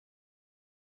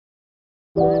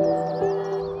We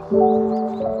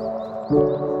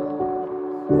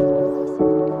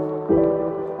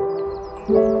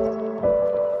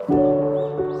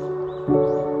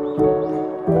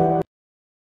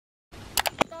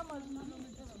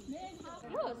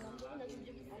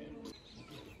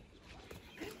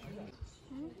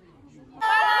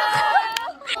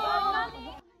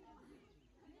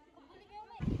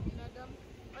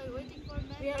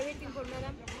are waiting for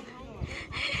madam.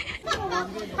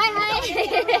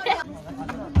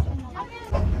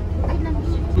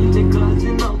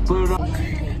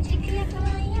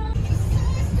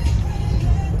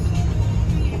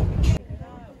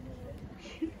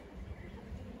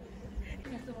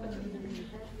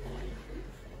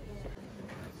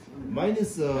 Mine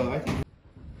is, I think.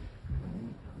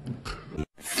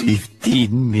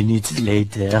 15 minutes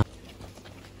later.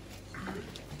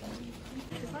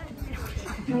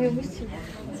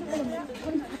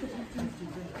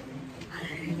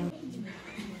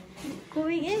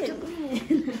 Going in.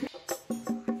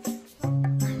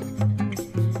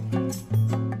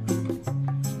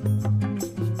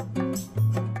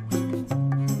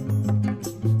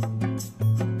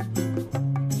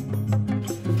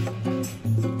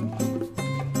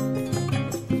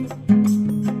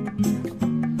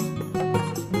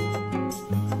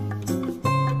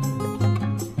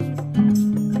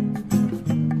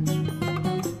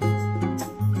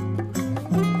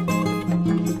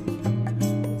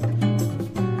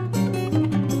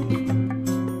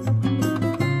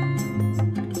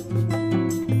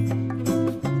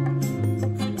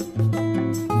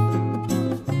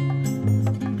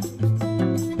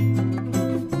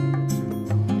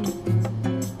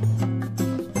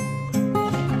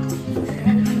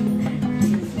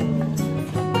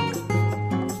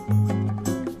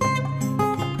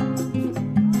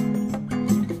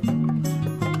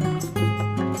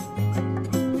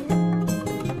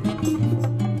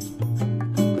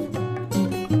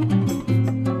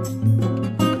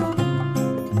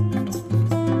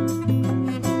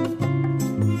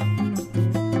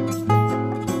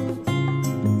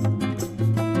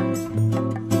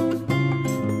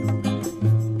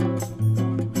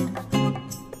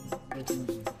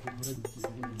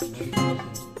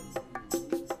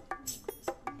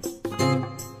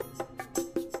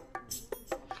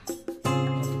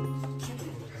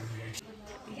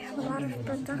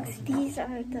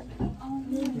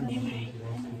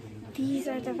 These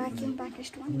are the vacuum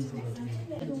packaged ones.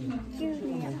 Here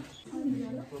they are.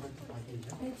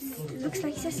 It looks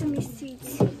like sesame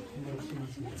seeds.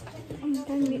 And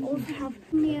then we also have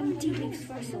neem tea leaves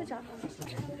for soda.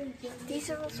 These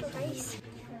are also rice.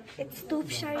 It's doop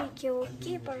shari kyo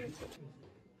burger.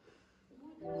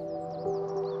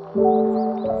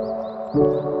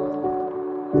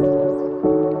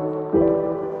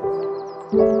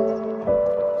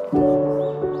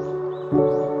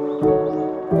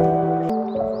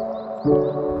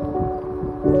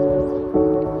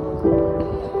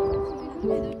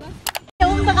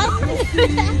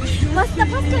 Basta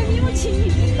pastry mo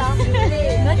chinila.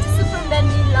 Not super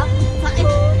vanilla.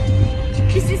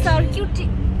 This is our cutie.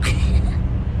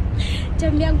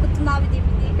 Jamyang ko tunawi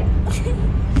dibidi.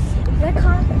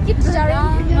 Rekha, kit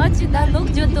jaring. Machi da look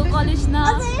jo to college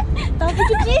na. Tapi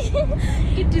cutie.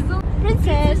 It is a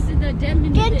Princess. the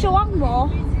German. Get chuang mo.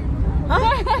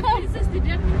 This is the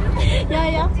German.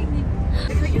 Yeah.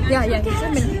 Yeah.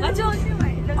 Ajo.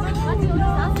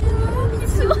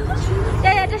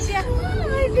 Yeah, das hier.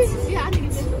 Das ist ja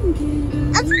nichts.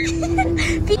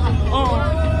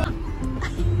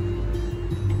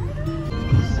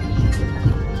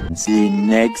 The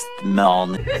next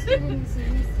morning.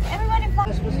 Everybody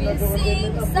we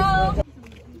sing song.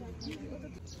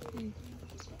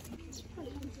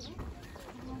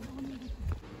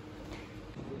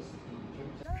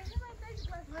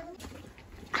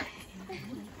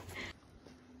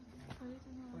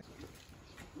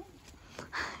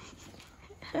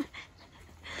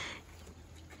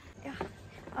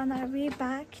 On our way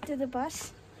back to the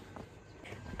bus,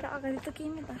 I'm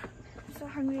so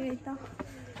hungry right now.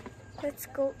 Let's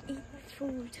go eat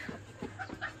food.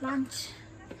 Lunch.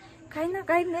 Kain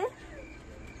na?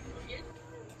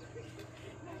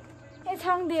 It's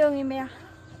hungry yung imya.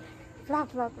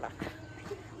 Vlog.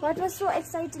 What was so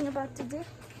exciting about today?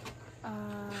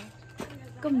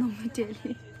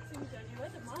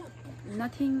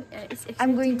 Nothing is exciting.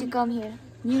 I'm going to come here.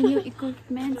 New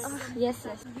equipment. Yes.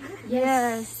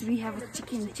 Yes, we have a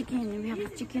chicken. We have a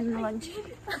chicken lunch.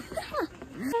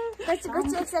 What's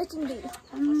the exciting day?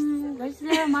 What's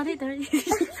the mother?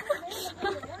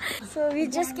 So we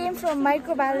just came from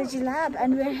microbiology lab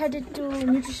and we're headed to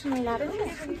nutritional lab.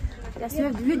 Yes,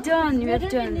 we're done. We have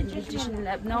done the nutrition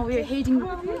lab. Now we're heading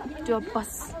to a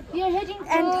bus. We are heading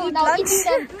to And eat now lunch.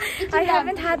 eating them. I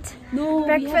haven't had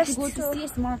breakfast. We have to go to so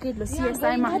CS market, the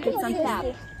CSI market,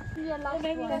 something.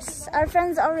 yes, our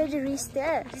friends already reached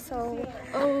there, so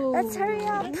let's hurry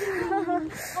up.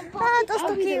 That's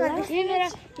okay.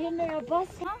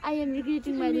 I am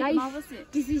regretting my life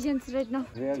decisions right now.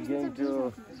 We are going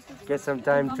to get some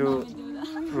time to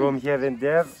roam here and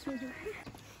there.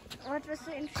 What was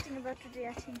so interesting about today,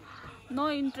 I think? No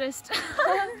interest.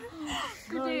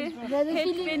 Today, Rather head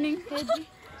feeling spinning.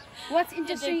 what's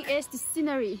interesting is the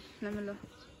scenery. Lamelo.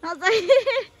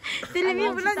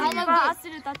 Filming pula I di love ba?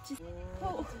 this.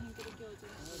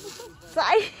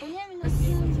 Say.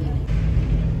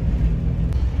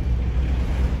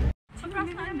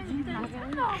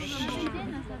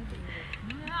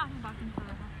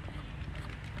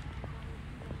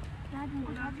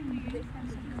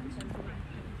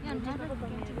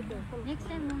 Next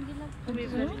time Mongila.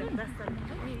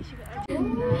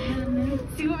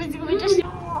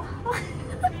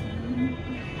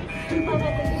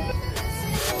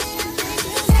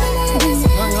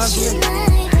 No, you are here.